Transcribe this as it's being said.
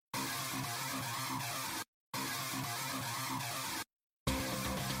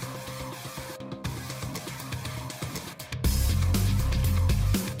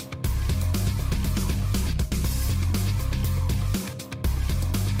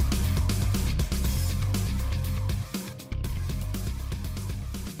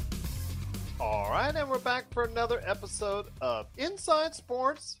right, and we're back for another episode of Inside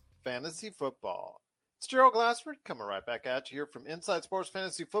Sports Fantasy Football. It's Gerald Glassford coming right back at you here from Inside Sports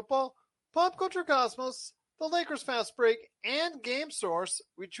Fantasy Football, Pop Culture Cosmos, the Lakers Fast Break, and Game Source.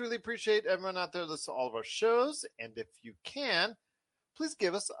 We truly appreciate everyone out there listening to all of our shows, and if you can, please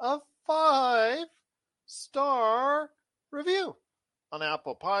give us a 5-star review on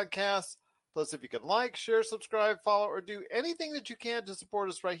Apple Podcasts. Plus, if you can like, share, subscribe, follow, or do anything that you can to support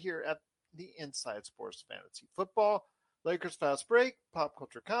us right here at the Inside Sports Fantasy Football, Lakers Fast Break, Pop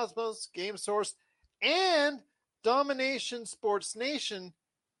Culture Cosmos, Game Source, and Domination Sports Nation,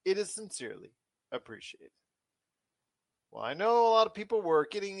 it is sincerely appreciated. Well, I know a lot of people were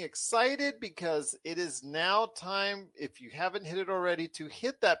getting excited because it is now time, if you haven't hit it already, to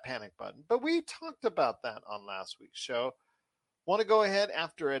hit that panic button. But we talked about that on last week's show. Want to go ahead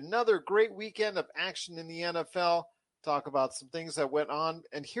after another great weekend of action in the NFL, talk about some things that went on,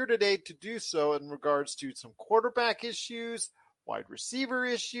 and here today to do so in regards to some quarterback issues, wide receiver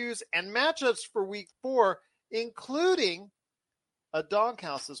issues, and matchups for week 4, including a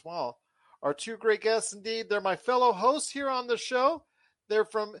doghouse as well. Our two great guests indeed. They're my fellow hosts here on the show. They're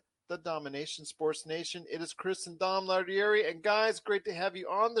from the Domination Sports Nation. It is Chris and Dom Lardieri. And guys, great to have you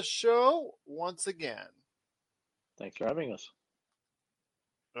on the show once again. Thanks for having us.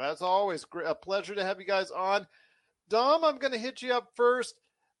 As always, a pleasure to have you guys on. Dom, I'm going to hit you up first.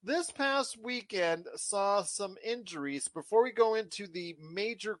 This past weekend saw some injuries. Before we go into the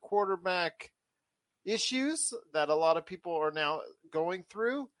major quarterback issues that a lot of people are now going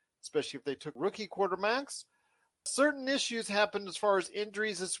through, especially if they took rookie quarterbacks, certain issues happened as far as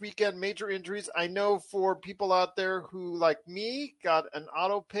injuries this weekend, major injuries. I know for people out there who, like me, got an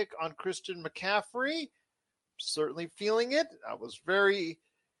auto pick on Christian McCaffrey, certainly feeling it. I was very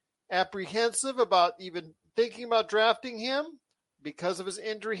apprehensive about even thinking about drafting him because of his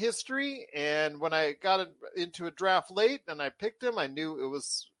injury history. And when I got into a draft late and I picked him, I knew it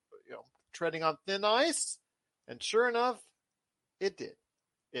was, treading on thin ice. And sure enough, it did.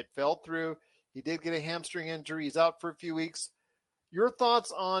 It fell through. He did get a hamstring injury. He's out for a few weeks. Your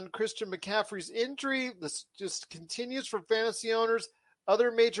thoughts on Christian McCaffrey's injury? This just continues for fantasy owners.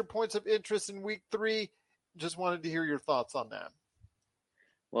 Other major points of interest in week 3. Just wanted to hear your thoughts on that.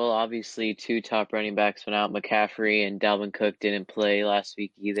 Well, obviously, 2 top running backs went out. McCaffrey and Dalvin Cook didn't play last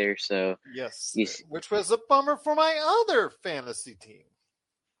week either. So yes, which was a bummer for my other fantasy team.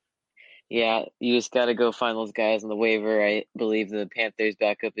 Yeah, you just got to go find those guys on the waiver. I believe the Panthers'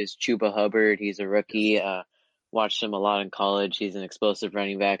 backup is Chuba Hubbard. He's a rookie. Watched him a lot in college. He's an explosive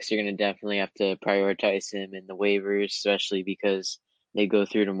running back, so you're going to definitely have to prioritize him in the waivers, especially because they go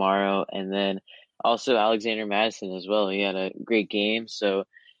through tomorrow. And then also Alexander Madison as well. He had a great game, so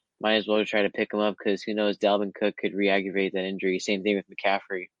might as well try to pick him up because who knows, Dalvin Cook could re-aggravate that injury. Same thing with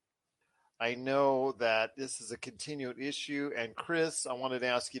McCaffrey. I know that this is a continued issue. And Chris, I wanted to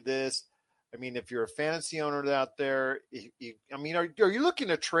ask you this. I mean, if you're a fantasy owner out there, are you looking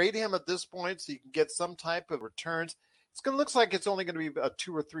to trade him at this point so you can get some type of returns? Looks like it's only going to be a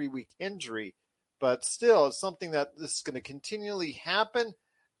 2 or 3 week injury, but still, it's something that this is going to continually happen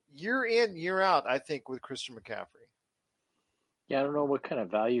year in, year out, I think, with Christian McCaffrey. Yeah, I don't know what kind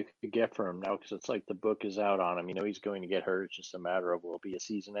of value you could get for him now because it's like the book is out on him. He's going to get hurt. It's just a matter of will it be a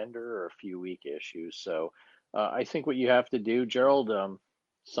season ender or a few week issues. So I think what you have to do, Gerald,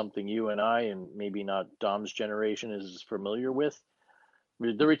 something you and I, and maybe not Dom's generation, is familiar with,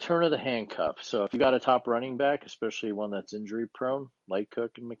 the return of the handcuff. So if you got a top running back, especially one that's injury prone, like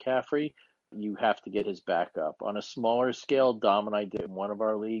Cook and McCaffrey, you have to get his backup. On a smaller scale, Dom and I did in one of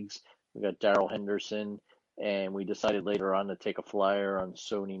our leagues. We got Darrell Henderson, and we decided later on to take a flyer on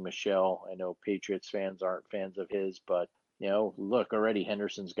Sony Michel. I know Patriots fans aren't fans of his, but look, already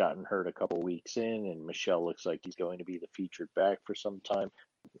Henderson's gotten hurt a couple weeks in, and Michel looks like he's going to be the featured back for some time.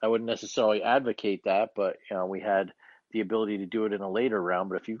 I wouldn't necessarily advocate that, but we had the ability to do it in a later round.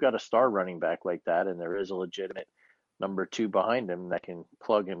 But if you've got a star running back like that, and there is a legitimate number 2 behind him that can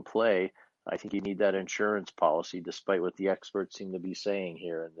plug and play, I think you need that insurance policy, despite what the experts seem to be saying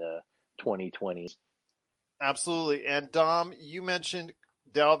here in the 2020s. Absolutely. And Dom, you mentioned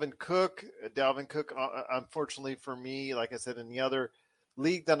Dalvin Cook. Dalvin Cook, unfortunately for me, like I said, in the other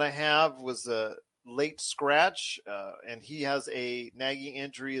league that I have, was a late scratch, and he has a nagging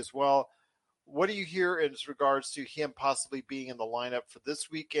injury as well. What do you hear in regards to him possibly being in the lineup for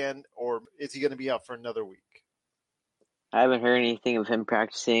this weekend, or is he going to be out for another week? I haven't heard anything of him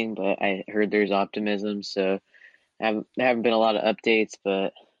practicing, but I heard there's optimism, so there haven't been a lot of updates,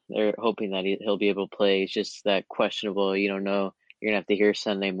 but they're hoping that he'll be able to play. It's just that questionable. You don't know. You're going to have to hear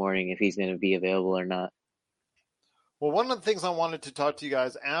Sunday morning if he's going to be available or not. Well, one of the things I wanted to talk to you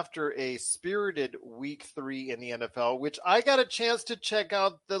guys after a spirited week 3 in the NFL, which I got a chance to check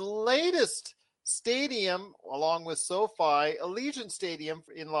out the latest stadium along with SoFi, Allegiant Stadium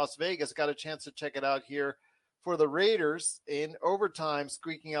in Las Vegas. Got a chance to check it out here for the Raiders in overtime,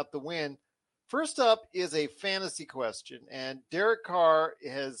 squeaking out the win. First up is a fantasy question, and Derek Carr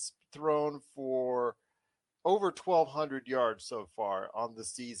has thrown for over 1,200 yards so far on the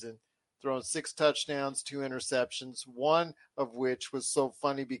season, thrown 6 touchdowns, 2 interceptions, one of which was so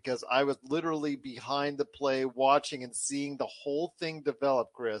funny because I was literally behind the play watching and seeing the whole thing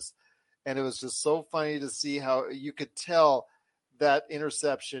develop, Chris. And it was just so funny to see how you could tell that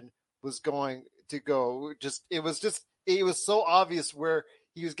interception was going to go. It was so obvious where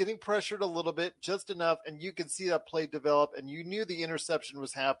he was getting pressured a little bit, just enough, and you could see that play develop, and you knew the interception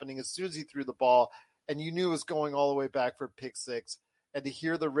was happening as soon as he threw the ball, and you knew it was going all the way back for pick six. And to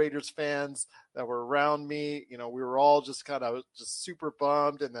hear the Raiders fans that were around me, we were all just kind of just super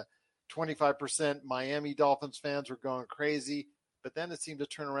bummed, and the 25% Miami Dolphins fans were going crazy. But then it seemed to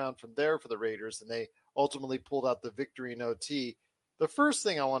turn around from there for the Raiders, and they ultimately pulled out the victory in OT. The first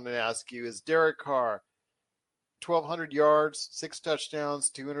thing I wanted to ask you is Derek Carr, 1,200 yards, 6 touchdowns,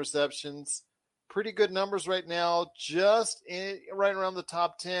 2 interceptions. Pretty good numbers right now, right around the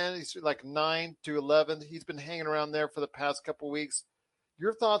top 10. He's like 9 to 11. He's been hanging around there for the past couple weeks.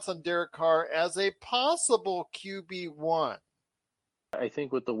 Your thoughts on Derek Carr as a possible QB1? I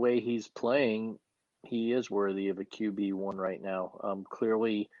think with the way he's playing, he is worthy of a QB1 right now.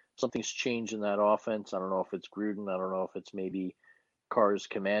 Clearly, something's changed in that offense. I don't know if it's Gruden. I don't know if it's maybe Carr's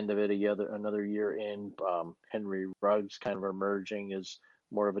command of it another year in. Henry Ruggs kind of emerging as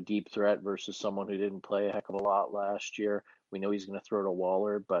more of a deep threat versus someone who didn't play a heck of a lot last year. We know he's going to throw to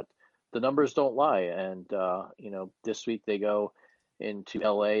Waller, but the numbers don't lie. And, this week they go into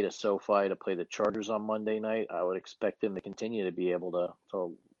LA to SoFi to play the Chargers on Monday night. I would expect him to continue to be able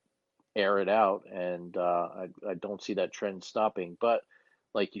to air it out, and I don't see that trend stopping. But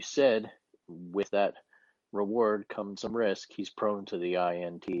like you said, with that reward comes some risk. He's prone to the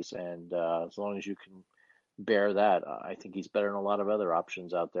INTs, and as long as you can bear that, I think he's better than a lot of other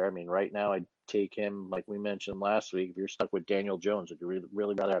options out there. I mean, right now I'd take him, like we mentioned last week. If you're stuck with Daniel Jones, would you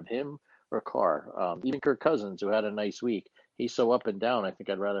really rather have him or Carr? Even Kirk Cousins, who had a nice week, he's so up and down. I think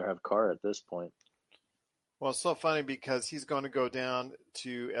I'd rather have Carr at this point. Well, it's so funny because he's going to go down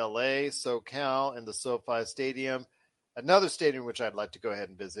to LA, SoCal, and the SoFi Stadium, another stadium which I'd like to go ahead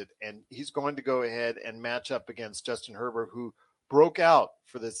and visit. And he's going to go ahead and match up against Justin Herbert, who broke out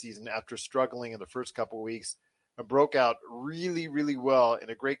for this season after struggling in the first couple of weeks, and broke out really, really well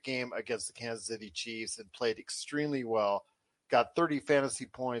in a great game against the Kansas City Chiefs and played extremely well. Got 30 fantasy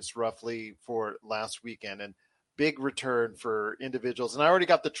points roughly for last weekend, and big return for individuals. And I already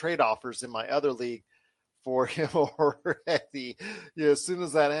got the trade offers in my other league for him already. As soon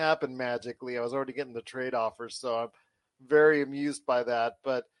as that happened magically, I was already getting the trade offers. So I'm very amused by that.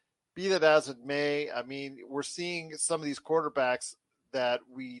 But be that as it may, I mean, we're seeing some of these quarterbacks that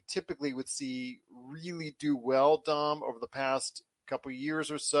we typically would see really do well, Dom, over the past couple of years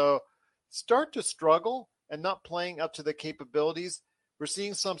or so, start to struggle and not playing up to the capabilities. We're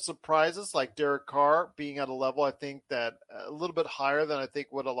seeing some surprises like Derek Carr being at a level, I think, that a little bit higher than I think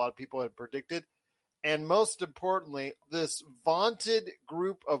what a lot of people had predicted. And most importantly, this vaunted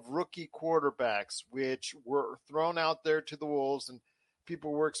group of rookie quarterbacks, which were thrown out there to the Wolves and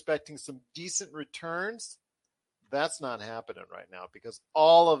people were expecting some decent returns. That's not happening right now because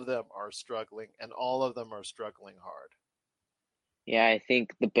all of them are struggling and all of them are struggling hard. Yeah, I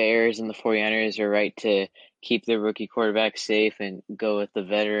think the Bears and the 49ers are right to keep their rookie quarterback safe and go with the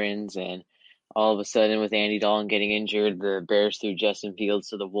veterans. And all of a sudden, with Andy Dalton getting injured, the Bears threw Justin Fields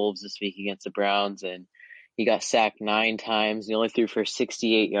to the Wolves this week against the Browns, and he got sacked 9 times. He only threw for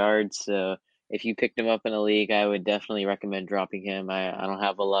 68 yards. So if you picked him up in a league, I would definitely recommend dropping him. I don't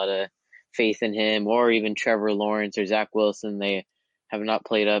have a lot of faith in him, or even Trevor Lawrence or Zach Wilson. They have not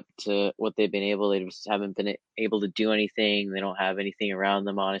played up to what they've been able. They just haven't been able to do anything. They don't have anything around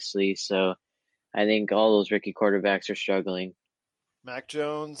them, honestly. So I think all those rookie quarterbacks are struggling. Mac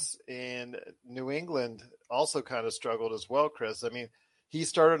Jones in New England also kind of struggled as well, Chris. I mean, he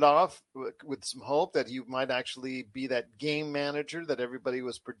started off with some hope that he might actually be that game manager that everybody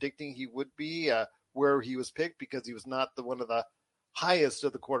was predicting he would be, where he was picked, because he was not one of the highest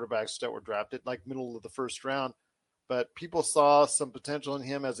of the quarterbacks that were drafted, like middle of the first round. But people saw some potential in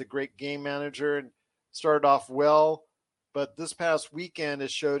him as a great game manager and started off well. But this past weekend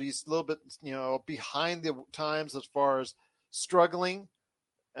has showed he's a little bit, behind the times as far as struggling.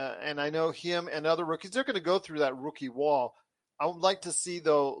 And I know him and other rookies, they're going to go through that rookie wall. I would like to see,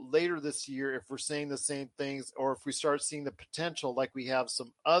 though, later this year, if we're saying the same things or if we start seeing the potential like we have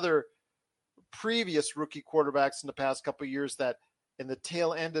some other previous rookie quarterbacks in the past couple of years that in the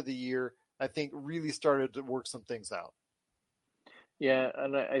tail end of the year, I think really started to work some things out. Yeah,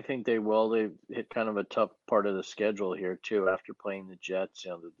 and I think they will. They've hit kind of a tough part of the schedule here too. After playing the Jets,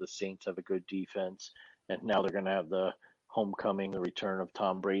 the Saints have a good defense, and now they're going to have the homecoming, the return of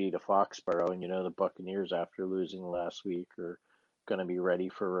Tom Brady to Foxborough, and the Buccaneers, after losing last week, are going to be ready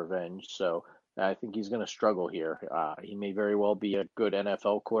for revenge. So I think he's going to struggle here. He may very well be a good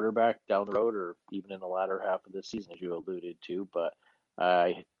NFL quarterback down the road, or even in the latter half of the season, as you alluded to, but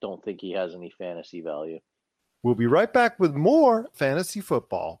I don't think he has any fantasy value. We'll be right back with more fantasy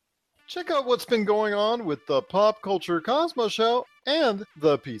football. Check out what's been going on with the Pop Culture Cosmos Show and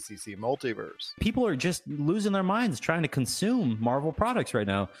the PCC Multiverse. People are just losing their minds trying to consume Marvel products right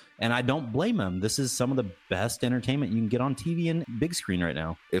now, and I don't blame them. This is some of the best entertainment you can get on TV and big screen right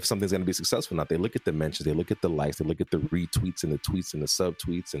now. If something's going to be successful now, they look at the mentions, they look at the likes, they look at the retweets and the tweets and the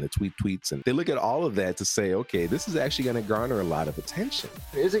subtweets and the tweets, and they look at all of that to say, okay, this is actually going to garner a lot of attention.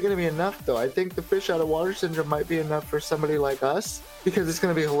 Is it going to be enough, though? I think the fish out of water syndrome might be enough for somebody like us, because it's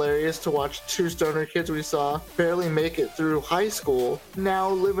going to be hilarious to watch two stoner kids we saw barely make it through high school now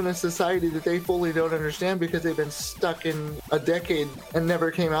live in a society that they fully don't understand because they've been stuck in a decade and never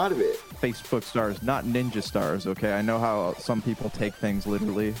came out of it. Facebook stars, not ninja stars, okay? I know how some people take things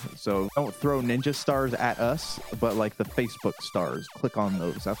literally, so don't throw ninja stars at us, but like the Facebook stars. Click on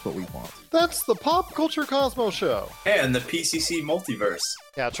those. That's what we want. That's the Pop Culture Cosmos Show. And the PCC Multiverse.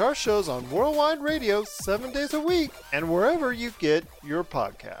 Catch our shows on Worldwide Radio 7 days a week and wherever you get your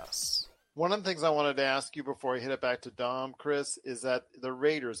podcasts. One of the things I wanted to ask you before I hit it back to Dom, Chris, is that the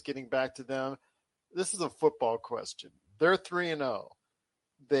Raiders, getting back to them, this is a football question. They're 3-0.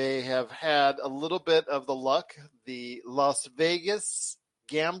 They have had a little bit of the luck, the Las Vegas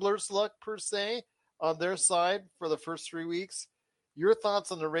gamblers' luck, per se, on their side for the first 3 weeks. Your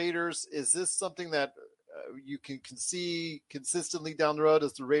thoughts on the Raiders? Is this something that you can see consistently down the road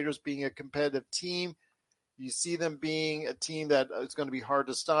as the Raiders being a competitive team? You see them being a team that is going to be hard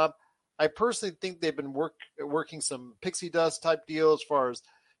to stop? I personally think they've been working some pixie dust type deal as far as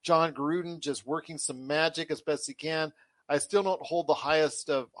John Gruden just working some magic as best he can. I still don't hold the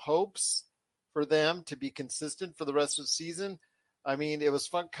highest of hopes for them to be consistent for the rest of the season. I mean, it was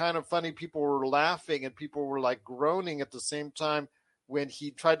kind of funny. People were laughing and people were like groaning at the same time when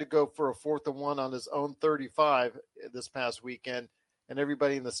he tried to go for a 4th and 1 on his own 35 this past weekend, and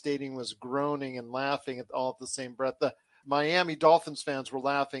everybody in the stadium was groaning and laughing all at the same breath. The Miami Dolphins fans were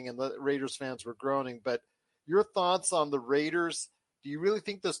laughing and the Raiders fans were groaning. But your thoughts on the Raiders? Do you really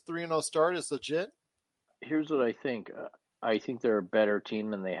think this 3-0 start is legit? Here's what I think. I think they're a better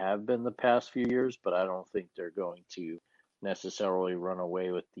team than they have been the past few years, but I don't think they're going to necessarily run away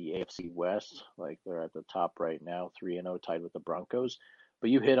with the AFC West. Like, they're at the top right now, 3-0, tied with the Broncos.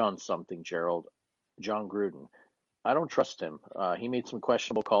 But you hit on something, Gerald. John Gruden. I don't trust him. He made some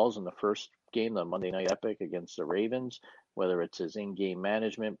questionable calls in the first game, the Monday Night Epic against the Ravens, whether it's his in-game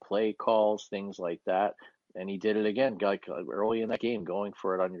management, play calls, things like that. And he did it again, like early in that game, going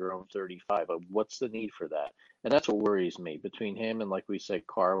for it on your own 35. What's the need for that? And that's what worries me. Between him and, like we said,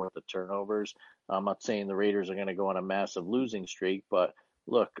 Carr with the turnovers, I'm not saying the Raiders are going to go on a massive losing streak, but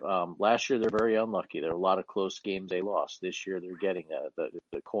look, last year they're very unlucky. There are a lot of close games they lost. This year they're getting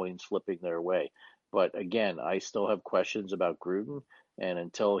the coins flipping their way. But again, I still have questions about Gruden, and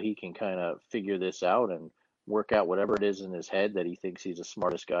until he can kind of figure this out and work out whatever it is in his head that he thinks he's the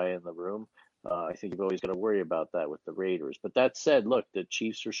smartest guy in the room, I think you've always got to worry about that with the Raiders. But that said, look, the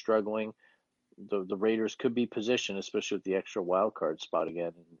Chiefs are struggling. The Raiders could be positioned, especially with the extra wild card spot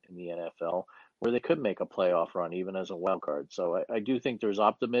again in the NFL, where they could make a playoff run even as a wild card. So I do think there's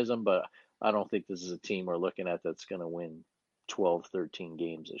optimism, but I don't think this is a team we're looking at that's going to win 12, 13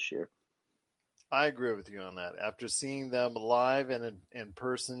 games this year. I agree with you on that. After seeing them live and in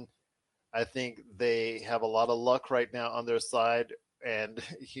person, I think they have a lot of luck right now on their side. And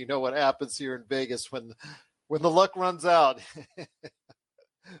you know what happens here in Vegas when the luck runs out.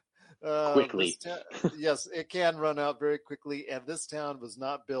 Quickly. Yes, it can run out very quickly. And this town was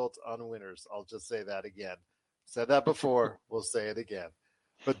not built on winners. I'll just say that again. Said that before. We'll say it again.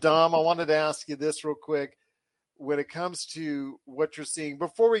 But Dom, I wanted to ask you this real quick. When it comes to what you're seeing,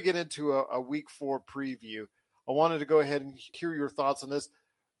 before we get into a week 4 preview, I wanted to go ahead and hear your thoughts on this.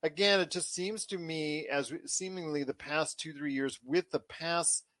 Again, it just seems to me, as seemingly the past 2-3 years, with the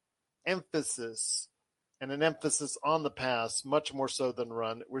pass emphasis and an emphasis on the pass, much more so than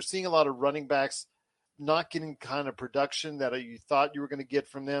run, we're seeing a lot of running backs not getting kind of production that you thought you were going to get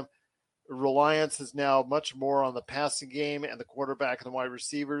from them. reliance is now much more on the passing game and the quarterback and the wide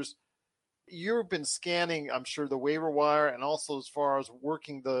receivers. You've been scanning, I'm sure, the waiver wire, and also as far as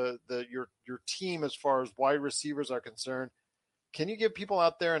working your team as far as wide receivers are concerned. Can you give people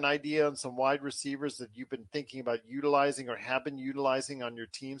out there an idea on some wide receivers that you've been thinking about utilizing or have been utilizing on your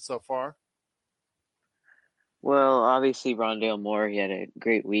team so far? Well, obviously Rondale Moore, he had a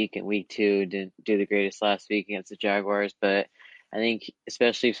great week in week 2, didn't do the greatest last week against the Jaguars, but I think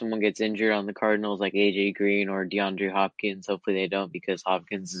especially if someone gets injured on the Cardinals like AJ Green or DeAndre Hopkins, hopefully they don't because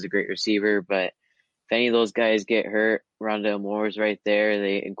Hopkins is a great receiver, but if any of those guys get hurt, Rondale Moore is right there.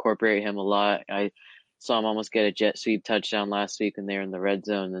 They incorporate him a lot. I saw him almost get a jet sweep touchdown last week when they were in the red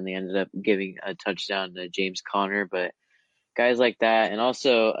zone, and they ended up giving a touchdown to James Conner, but guys like that, and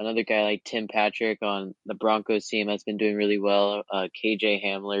also another guy like Tim Patrick on the Broncos team has been doing really well. KJ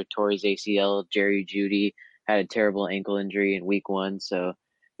Hamler tore his ACL. Jerry Jeudy had a terrible ankle injury in week 1, so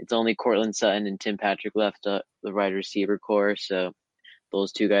it's only Cortland Sutton and Tim Patrick left the wide receiver core. So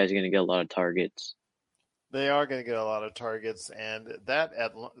those two guys are going to get a lot of targets. They are going to get a lot of targets, and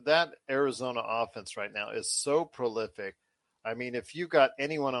that Arizona offense right now is so prolific. I mean, if you got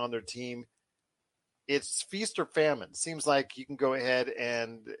anyone on their team, it's feast or famine. Seems like you can go ahead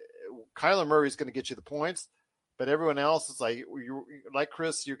and Kyler Murray is going to get you the points, but everyone else is like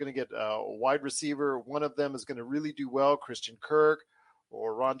Chris, you're going to get a wide receiver. One of them is going to really do well, Christian Kirk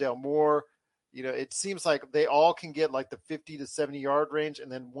or Rondale Moore. You know, it seems like they all can get like the 50 to 70 yard range,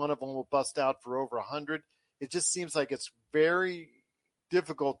 and then one of them will bust out for over 100. It just seems like it's very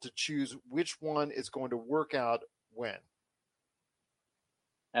difficult to choose which one is going to work out when.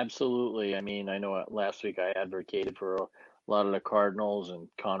 Absolutely. I mean, I know last week I advocated for a lot of the Cardinals, and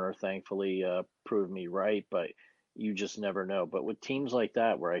Connor thankfully proved me right, but you just never know. But with teams like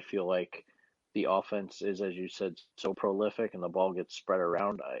that, where I feel like the offense is, as you said, so prolific and the ball gets spread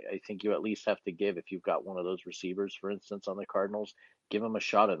around, I think you at least have to give, if you've got one of those receivers, for instance, on the Cardinals, give them a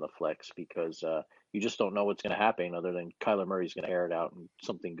shot in the flex because you just don't know what's going to happen other than Kyler Murray's going to air it out and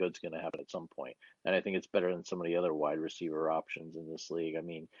something good's going to happen at some point. And I think it's better than some of the other wide receiver options in this league. I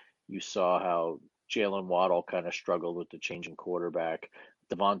mean, you saw how Jalen Waddle kind of struggled with the change in quarterback.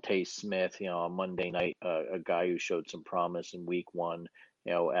 Devontae Smith, on Monday night, a guy who showed some promise in week 1,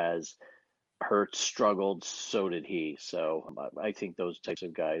 as Hurts struggled, so did he. So I think those types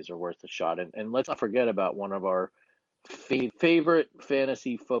of guys are worth a shot. And let's not forget about one of our favorite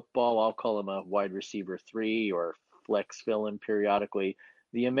fantasy football, I'll call him a wide receiver 3 or flex fill-in periodically.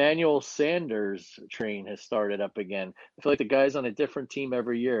 The Emmanuel Sanders train has started up again. I feel like the guy's on a different team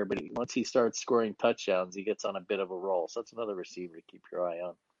every year, but once he starts scoring touchdowns, he gets on a bit of a roll. So that's another receiver to keep your eye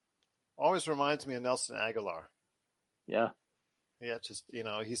on. Always reminds me of Nelson Aguilar. Yeah. Yeah, just,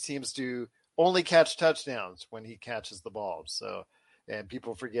 he seems to only catch touchdowns when he catches the ball. So, and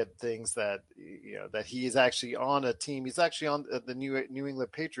people forget things that, that he is actually on a team. He's actually on the New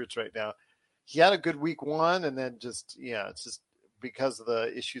England Patriots right now. He had a good week 1, and then it's just because of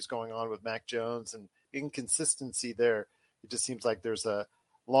the issues going on with Mac Jones and inconsistency there. It just seems like there's a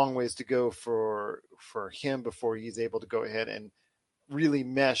long ways to go for him before he's able to go ahead and really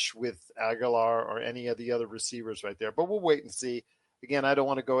mesh with Aguilar or any of the other receivers right there. But we'll wait and see. Again, I don't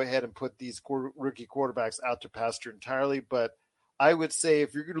want to go ahead and put these rookie quarterbacks out to pasture entirely, but I would say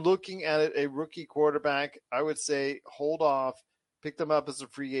if you're looking at a rookie quarterback, I would say hold off, pick them up as a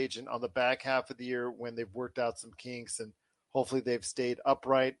free agent on the back half of the year when they've worked out some kinks, and hopefully they've stayed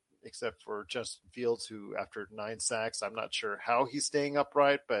upright, except for Justin Fields, who after 9 sacks, I'm not sure how he's staying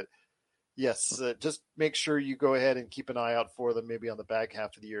upright, but yes, just make sure you go ahead and keep an eye out for them maybe on the back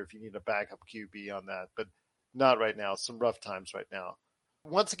half of the year if you need a backup QB on that, but not right now. Some rough times right now.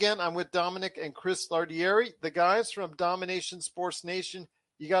 Once again, I'm with Dominic and Chris Lardieri, the guys from Domination Sports Nation.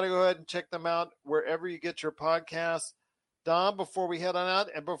 You got to go ahead and check them out wherever you get your podcasts. Dom, before we head on out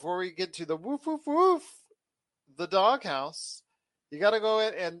and before we get to the woof, woof, woof, the doghouse, you got to go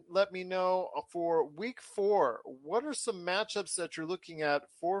ahead and let me know for week 4, what are some matchups that you're looking at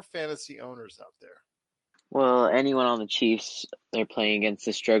for fantasy owners out there? Well, anyone on the Chiefs, they're playing against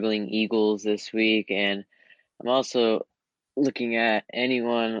the struggling Eagles this week, and I'm also looking at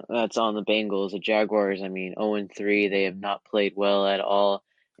anyone that's on the Bengals, the Jaguars. I mean, 0-3, they have not played well at all.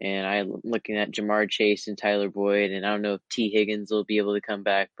 And I'm looking at Jamar Chase and Tyler Boyd, and I don't know if T. Higgins will be able to come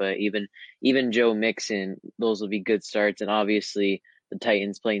back, but even Joe Mixon, those will be good starts. And obviously, the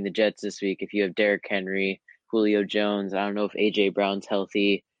Titans playing the Jets this week. If you have Derrick Henry, Julio Jones, I don't know if A.J. Brown's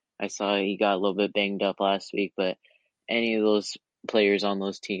healthy. I saw he got a little bit banged up last week, but any of those players on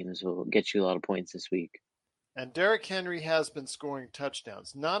those teams will get you a lot of points this week. And Derrick Henry has been scoring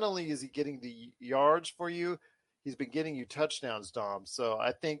touchdowns. Not only is he getting the yards for you, he's been getting you touchdowns, Dom. So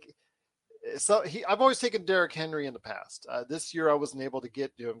I think So I've always taken Derrick Henry in the past. This year I wasn't able to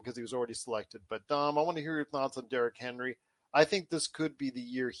get to him because he was already selected. But Dom, I want to hear your thoughts on Derrick Henry. I think this could be the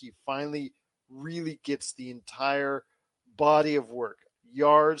year he finally really gets the entire body of work,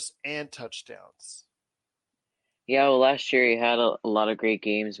 yards and touchdowns. Yeah, well, last year he had a lot of great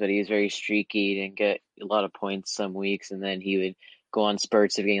games, but he was very streaky. He didn't get a lot of points some weeks, and then he would go on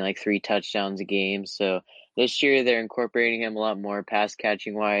spurts of getting like 3 touchdowns a game. So this year they're incorporating him a lot more pass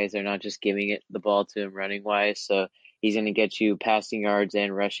catching wise. They're not just giving the ball to him running wise. So he's going to get you passing yards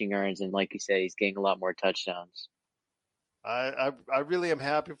and rushing yards, and like you said, he's getting a lot more touchdowns. I really am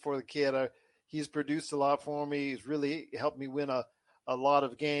happy for the kid. He's produced a lot for me. He's really helped me win a lot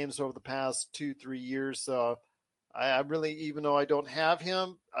of games over the past 2-3 years. So I really, even though I don't have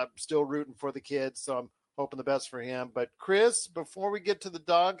him, I'm still rooting for the kid. So I'm hoping the best for him. But Chris, before we get to the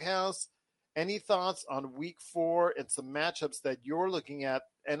doghouse, any thoughts on week 4 and some matchups that you're looking at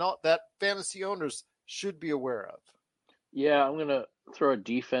and all, that fantasy owners should be aware of? Yeah, I'm going to throw a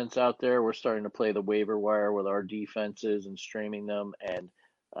defense out there. We're starting to play the waiver wire with our defenses and streaming them. And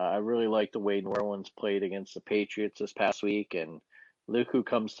I really like the way New Orleans played against the Patriots this past week. And look who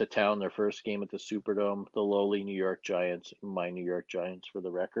comes to town, their first game at the Superdome, the lowly New York Giants, my New York Giants for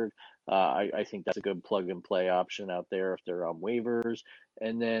the record. I think that's a good plug-and-play option out there if they're on waivers.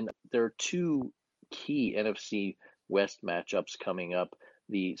 And then there are 2 key NFC West matchups coming up,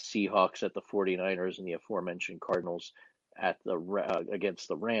 the Seahawks at the 49ers and the aforementioned Cardinals at the against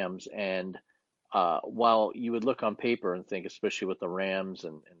the Rams. And while you would look on paper and think, especially with the Rams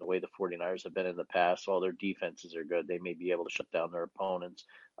and the way the 49ers have been in the past, while their defenses are good, they may be able to shut down their opponents.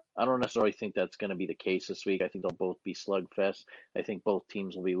 I don't necessarily think that's going to be the case this week. I think they'll both be slugfest. I think both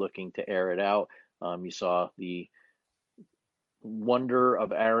teams will be looking to air it out. You saw the wonder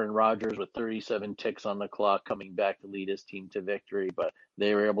of Aaron Rodgers with 37 ticks on the clock coming back to lead his team to victory, but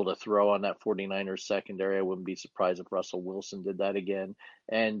they were able to throw on that 49ers secondary. I wouldn't be surprised if Russell Wilson did that again.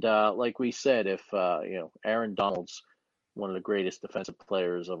 And like we said, if Aaron Donald's one of the greatest defensive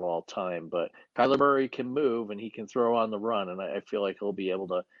players of all time, but Kyler Murray can move and he can throw on the run, and I feel like he'll be able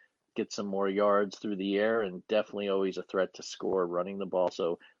to get some more yards through the air and definitely always a threat to score running the ball.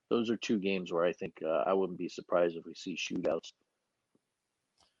 So those are 2 games where I think I wouldn't be surprised if we see shootouts.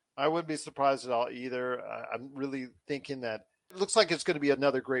 I wouldn't be surprised at all either. I'm really thinking that it looks like it's going to be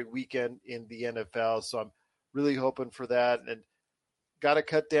another great weekend in the NFL. So I'm really hoping for that, and got to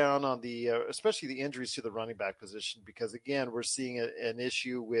cut down on the, especially the injuries to the running back position, because again, we're seeing an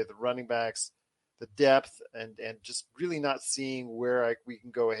issue with running backs, the depth, and just really not seeing where we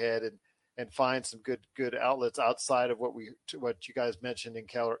can go ahead and find some good outlets outside of what you guys mentioned in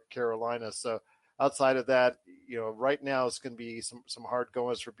Carolina. So outside of that, right now it's going to be some hard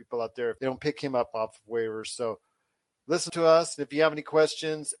goings for people out there if they don't pick him up off of waivers. So listen to us. And if you have any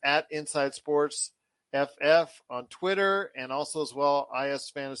questions, at Inside Sports FF on Twitter, and also as well,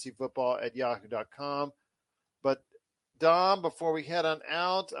 isfantasyfootball@yahoo.com. But Dom, before we head on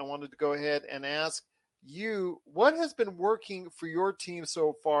out, I wanted to go ahead and ask you, what has been working for your team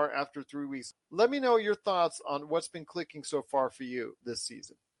so far after 3 weeks? Let me know your thoughts on what's been clicking so far for you this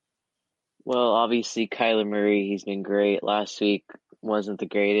season. Well, obviously Kyler Murray, he's been great. Last week wasn't the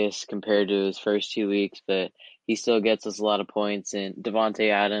greatest compared to his first 2 weeks, but he still gets us a lot of points. And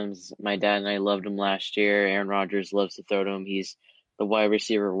Devontae Adams, my dad and I loved him last year. Aaron Rodgers loves to throw to him. He's the wide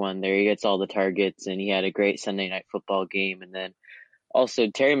receiver 1 there. He gets all the targets, and he had a great Sunday Night Football game. And then also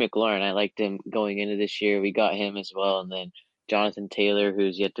Terry McLaurin, I liked him going into this year. We got him as well. And then Jonathan Taylor,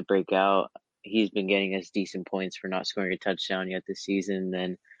 who's yet to break out, he's been getting us decent points for not scoring a touchdown yet this season. And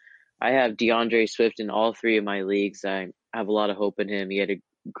then I have DeAndre Swift in all 3 of my leagues. I have a lot of hope in him. He had a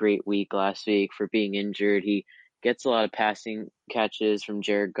great week last week for being injured. He gets a lot of passing catches from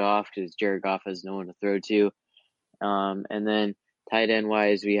Jared Goff because Jared Goff has no one to throw to. And then tight end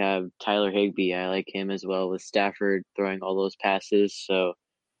wise, we have Tyler Higbee. I like him as well, with Stafford throwing all those passes. So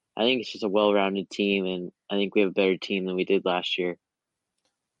I think it's just a well-rounded team, and I think we have a better team than we did last year.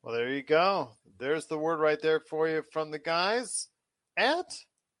 Well, there you go. There's the word right there for you from the guys at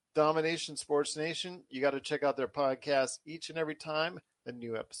Domination Sports Nation. You got to check out their podcast each and every time a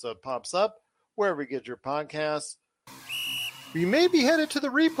new episode pops up, wherever you get your podcasts. We may be headed to the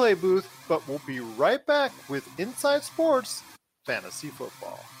replay booth, but we'll be right back with Inside Sports Fantasy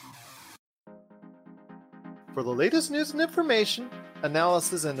Football. For the latest news and information,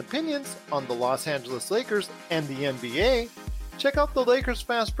 analysis and opinions on the Los Angeles Lakers and the NBA, check out the Lakers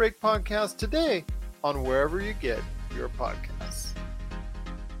Fast Break podcast today on wherever you get your podcasts.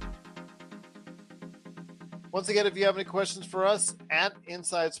 Once again, if you have any questions for us, at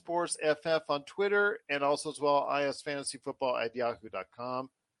Inside Sports FF on Twitter, and also as well, isfantasyfootball@yahoo.com.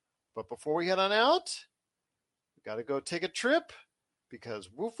 But before we head on out, we got to go take a trip because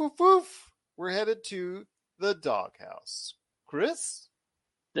woof, woof, woof, we're headed to the doghouse. Chris?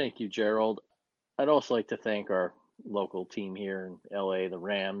 Thank you, Gerald. I'd also like to thank our local team here in LA, the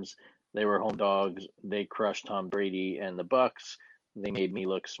Rams. They were home dogs. They crushed Tom Brady and the Bucks. They made me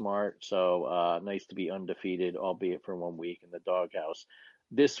look smart. So nice to be undefeated, albeit for 1 week in the doghouse.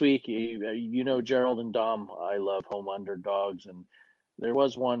 This week, you know, Gerald and Dom, I love home underdogs, and there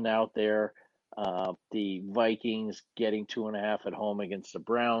was one out there. The Vikings getting 2.5 at home against the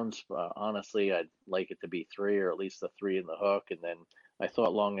Browns. Honestly, I'd like it to be 3, or at least the 3 in the hook. And then I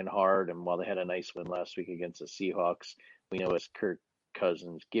thought long and hard, and while they had a nice win last week against the Seahawks, we know as Kirk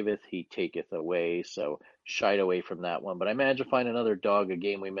Cousins giveth, he taketh away. So shied away from that one. But I managed to find another dog, a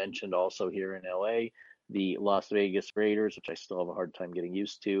game we mentioned also here in LA. The Las Vegas Raiders, which I still have a hard time getting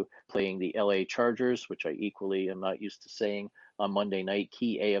used to, playing the LA Chargers, which I equally am not used to saying, on Monday night,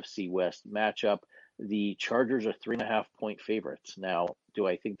 key AFC West matchup. The Chargers are 3.5-point favorites. Now, do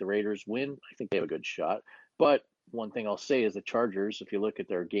I think the Raiders win? I think they have a good shot. But one thing I'll say is the Chargers, if you look at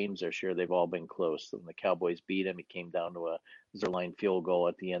their games this year, they've all been close. When the Cowboys beat them, it came down to a Zerline field goal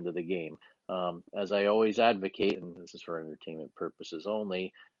at the end of the game. As I always advocate, and this is for entertainment purposes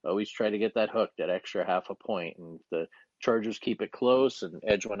only, always try to get that hook, that extra half a point. And if the Chargers keep it close and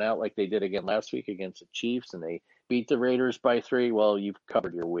edge one out like they did again last week against the Chiefs, and they beat the Raiders by 3, well, you've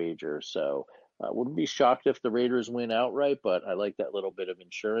covered your wager. So wouldn't be shocked if the Raiders win outright, but I like that little bit of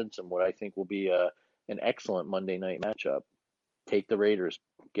insurance and what I think will be an excellent Monday night matchup. Take the Raiders,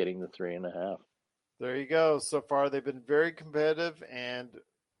 getting the 3.5. There you go. So far, they've been very competitive and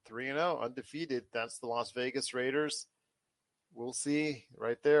 3-0, undefeated. That's the Las Vegas Raiders. We'll see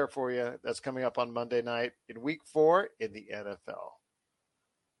right there for you. That's coming up on Monday night in week 4 in the NFL.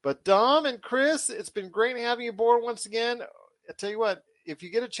 But Dom and Chris, it's been great having you aboard once again. I tell you what, if you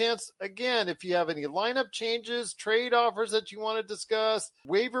get a chance, again, if you have any lineup changes, trade offers that you want to discuss,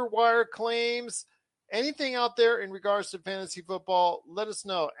 waiver wire claims, anything out there in regards to fantasy football, let us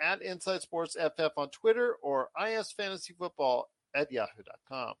know at Inside Sports FF on Twitter or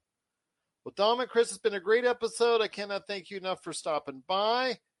isfantasyfootball@yahoo.com. Well, Dom and Chris, it's been a great episode. I cannot thank you enough for stopping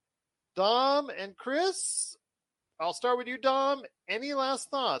by. Dom and Chris, I'll start with you, Dom. Any last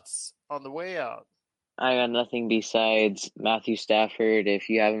thoughts on the way out? I got nothing besides Matthew Stafford. If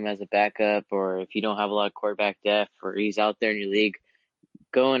you have him as a backup, or if you don't have a lot of quarterback depth, or he's out there in your league,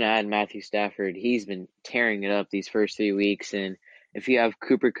 go and add Matthew Stafford. He's been tearing it up these first 3 weeks. And if you have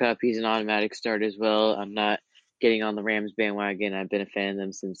Cooper Kupp, he's an automatic start as well. I'm not getting on the Rams bandwagon. I've been a fan of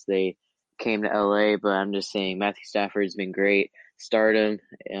them since they came to LA, but I'm just saying Matthew Stafford's been great. Start him.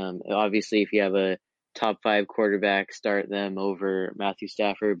 Obviously, if you have a top 5 quarterback, start them over Matthew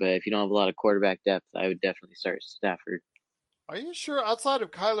Stafford. But if you don't have a lot of quarterback depth, I would definitely start Stafford. Are you sure, outside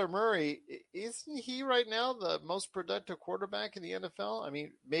of Kyler Murray, isn't he right now the most productive quarterback in the NFL? I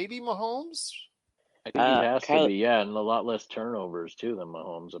mean, maybe Mahomes? I think he has to be, yeah, and a lot less turnovers, too, than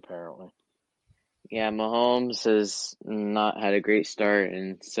Mahomes, apparently. Yeah, Mahomes has not had a great start,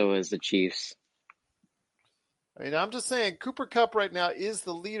 and so has the Chiefs. I mean, I'm just saying Cooper Kupp right now is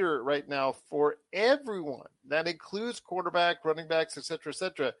the leader right now for everyone. That includes quarterback, running backs, et cetera, et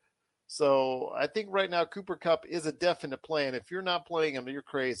cetera. So I think right now Cooper Kupp is a definite play, and if you're not playing him, you're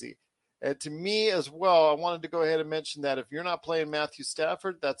crazy. And to me as well, I wanted to go ahead and mention that if you're not playing Matthew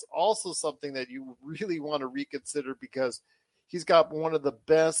Stafford, that's also something that you really want to reconsider because he's got one of the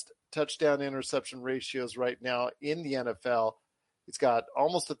best touchdown interception ratios right now in the NFL. He's got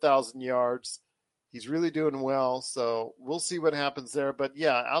almost 1,000 yards. He's really doing well, so we'll see what happens there. But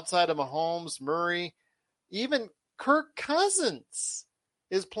yeah, outside of Mahomes, Murray, even Kirk Cousins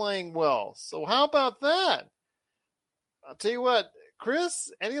is playing well. So how about that? I'll tell you what, Chris,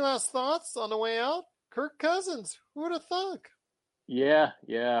 any last thoughts on the way out? Kirk Cousins, who would have thunk? Yeah.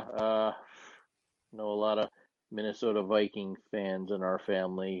 Know a lot of Minnesota Viking fans in our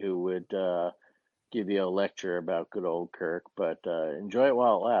family who would give you a lecture about good old Kirk, but enjoy it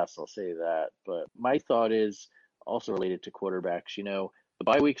while it lasts, I'll say that. But my thought is also related to quarterbacks. You know, the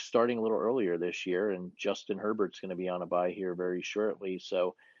bye week's starting a little earlier this year, and Justin Herbert's going to be on a bye here very shortly.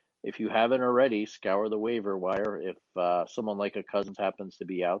 So if you haven't already, scour the waiver wire. If someone like a Cousins happens to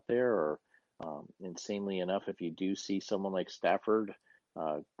be out there, or insanely enough, if you do see someone like Stafford,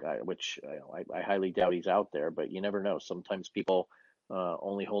 which I highly doubt he's out there, but you never know. Sometimes people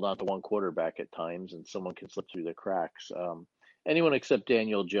only hold on to one quarterback at times, and someone can slip through the cracks. Anyone except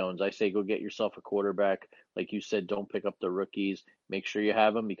Daniel Jones, I say go get yourself a quarterback. Like you said, don't pick up the rookies. Make sure you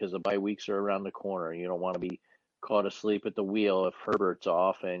have them because the bye weeks are around the corner. You don't want to be caught asleep at the wheel if Herbert's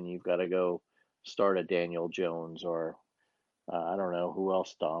off and you've got to go start a Daniel Jones or I don't know who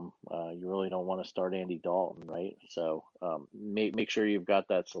else, Dom. You really don't want to start Andy Dalton, right? So make sure you've got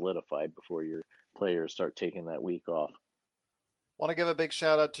that solidified before your players start taking that week off. Want to give a big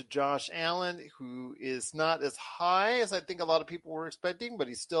shout out to Josh Allen, who is not as high as I think a lot of people were expecting, but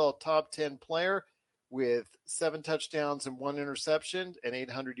he's still a top 10 player with 7 touchdowns and 1 interception and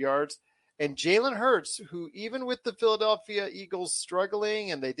 800 yards. And Jalen Hurts, who even with the Philadelphia Eagles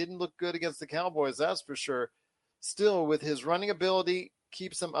struggling and they didn't look good against the Cowboys, that's for sure, still with his running ability,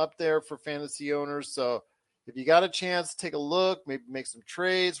 keeps him up there for fantasy owners. So if you got a chance, take a look, maybe make some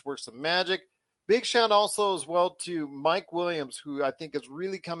trades, work some magic. Big shout also as well to Mike Williams, who I think is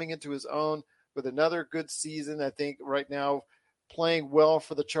really coming into his own with another good season. I think right now playing well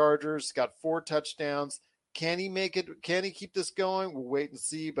for the Chargers, got 4 touchdowns. Can he make it? Can he keep this going? We'll wait and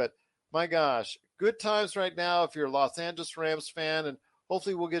see. But my gosh, good times right now if you're a Los Angeles Rams fan, and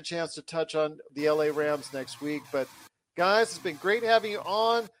hopefully we'll get a chance to touch on the LA Rams next week. But guys, it's been great having you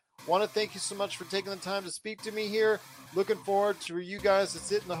on. Want to thank you so much for taking the time to speak to me here. Looking forward to you guys to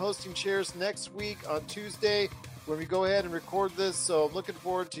sit in the hosting chairs next week on Tuesday when we go ahead and record this. So I'm looking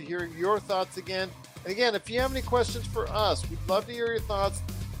forward to hearing your thoughts again. And again, if you have any questions for us, we'd love to hear your thoughts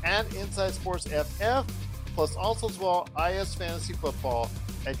at Inside Sports FF, plus also as well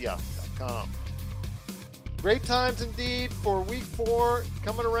isfantasyfootball@yahoo.com. Great times indeed for week 4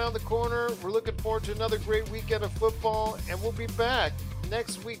 coming around the corner. We're looking forward to another great weekend of football, and we'll be back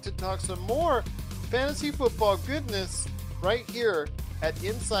next week to talk some more fantasy football goodness right here at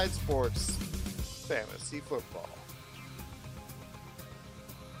Inside Sports Fantasy Football.